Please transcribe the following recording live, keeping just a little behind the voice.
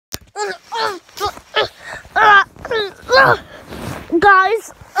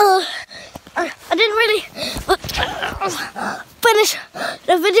Guys, I didn't really finish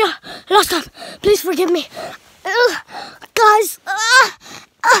the video last time. Please forgive me. Guys,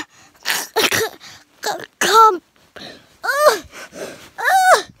 come.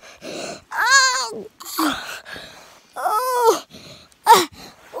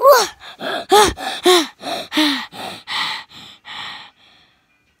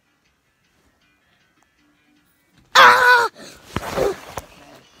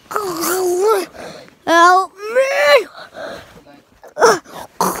 Help me!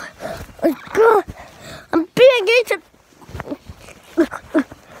 I'm being eaten.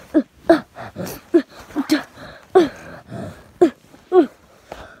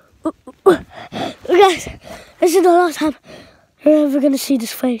 Guys, this is the last time you're ever gonna see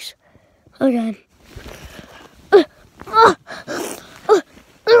this face again.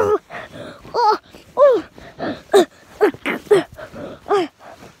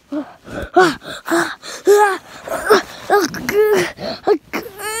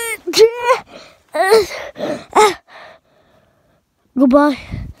 Goodbye,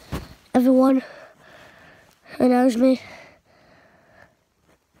 everyone. And that was me.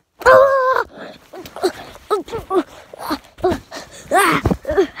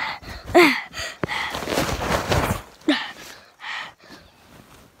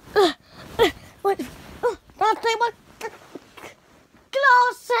 What? Don't take my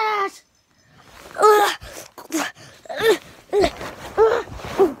glasses.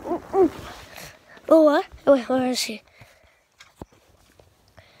 Oh, what? Wait, where is he?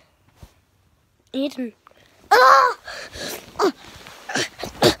 Eden.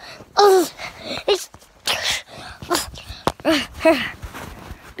 It's.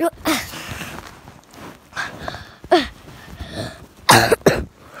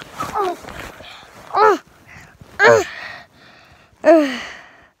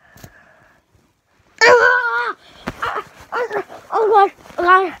 Oh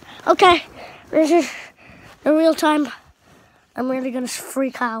God. Okay, this is the real time. I'm really gonna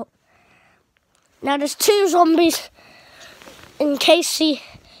freak out. Now there's 2 zombies in Kasey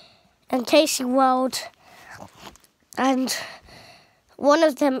World, and one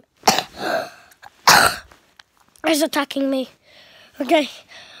of them is attacking me. Okay.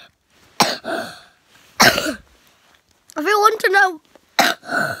 If you want to know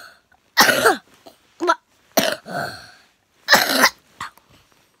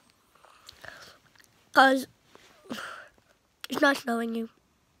guys, it's nice knowing you.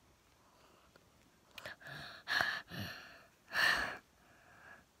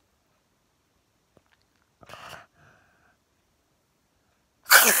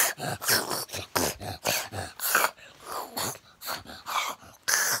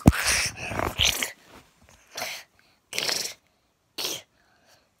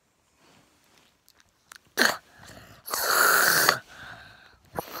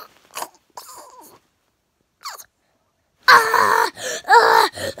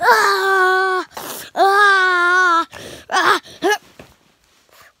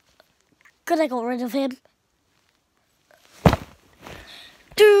 Good, I got rid of him.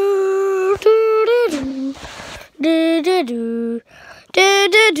 Do do do do do do do do do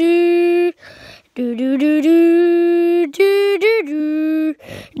do do do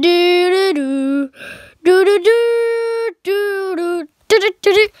do do do do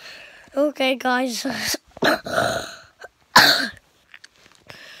do do. Okay, guys.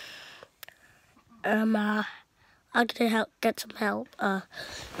 I'm gonna get some help.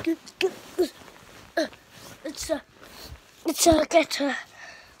 Get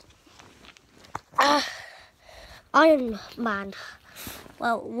Iron Man.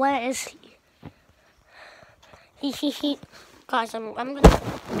 Well, where is he? He. Guys, I'm gonna.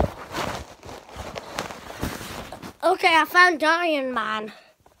 Okay, I found Iron Man.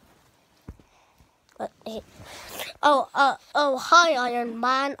 Oh, hi, Iron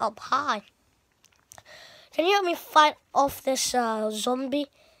Man, up high. Can you help me fight off this zombie?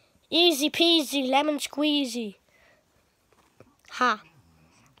 Easy peasy, lemon squeezy. Ha.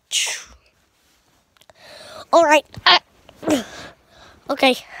 All right.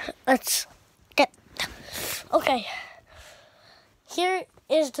 Okay, let's get. Okay. Here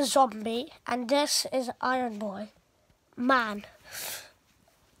is the zombie, and this is Iron Man.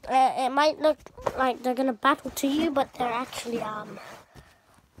 It might look like they're gonna battle to you, but they're actually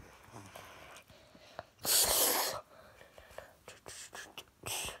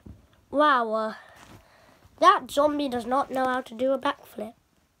Wow, that zombie does not know how to do a backflip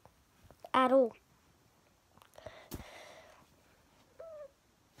at all.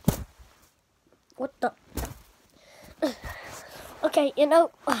 What the? Okay, you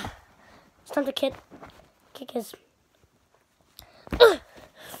know, it's time to kick his.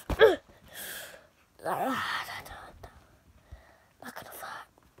 Not gonna fly.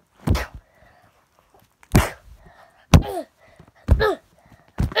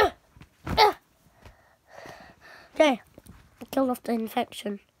 Okay, killed off the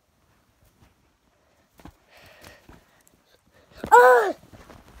infection.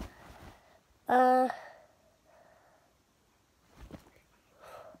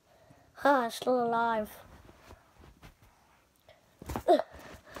 It's still alive.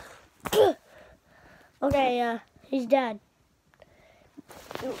 Okay, he's dead.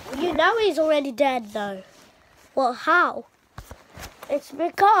 You know he's already dead, though. Well, how? It's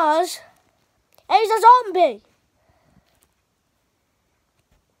because he's a zombie.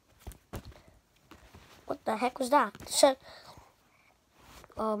 What the heck was that? So,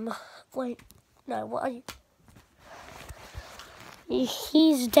 wait, no, what are you?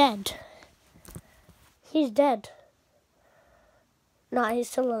 He's dead. He's dead. No, he's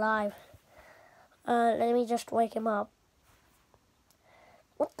still alive. Let me just wake him up.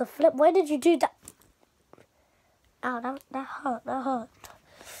 What the flip? Why did you do that? Ow, that hurt, that hurt.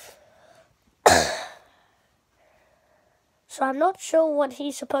 So I'm not sure what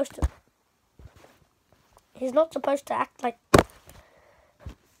he's supposed to... He's not supposed to act like...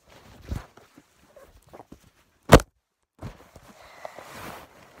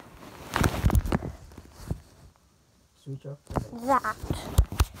 Switch off that.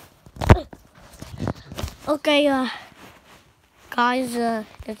 Okay, guys,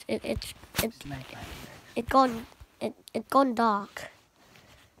 it gone dark.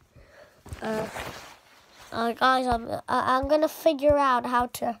 Guys, I'm gonna figure out how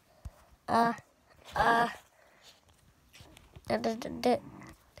to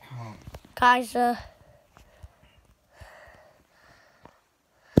guys,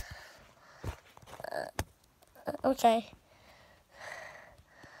 okay.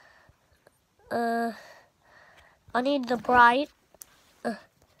 I need the bright.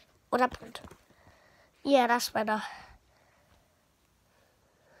 What happened? Yeah, that's better.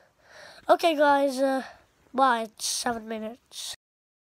 Okay, guys, bye. It's 7 minutes.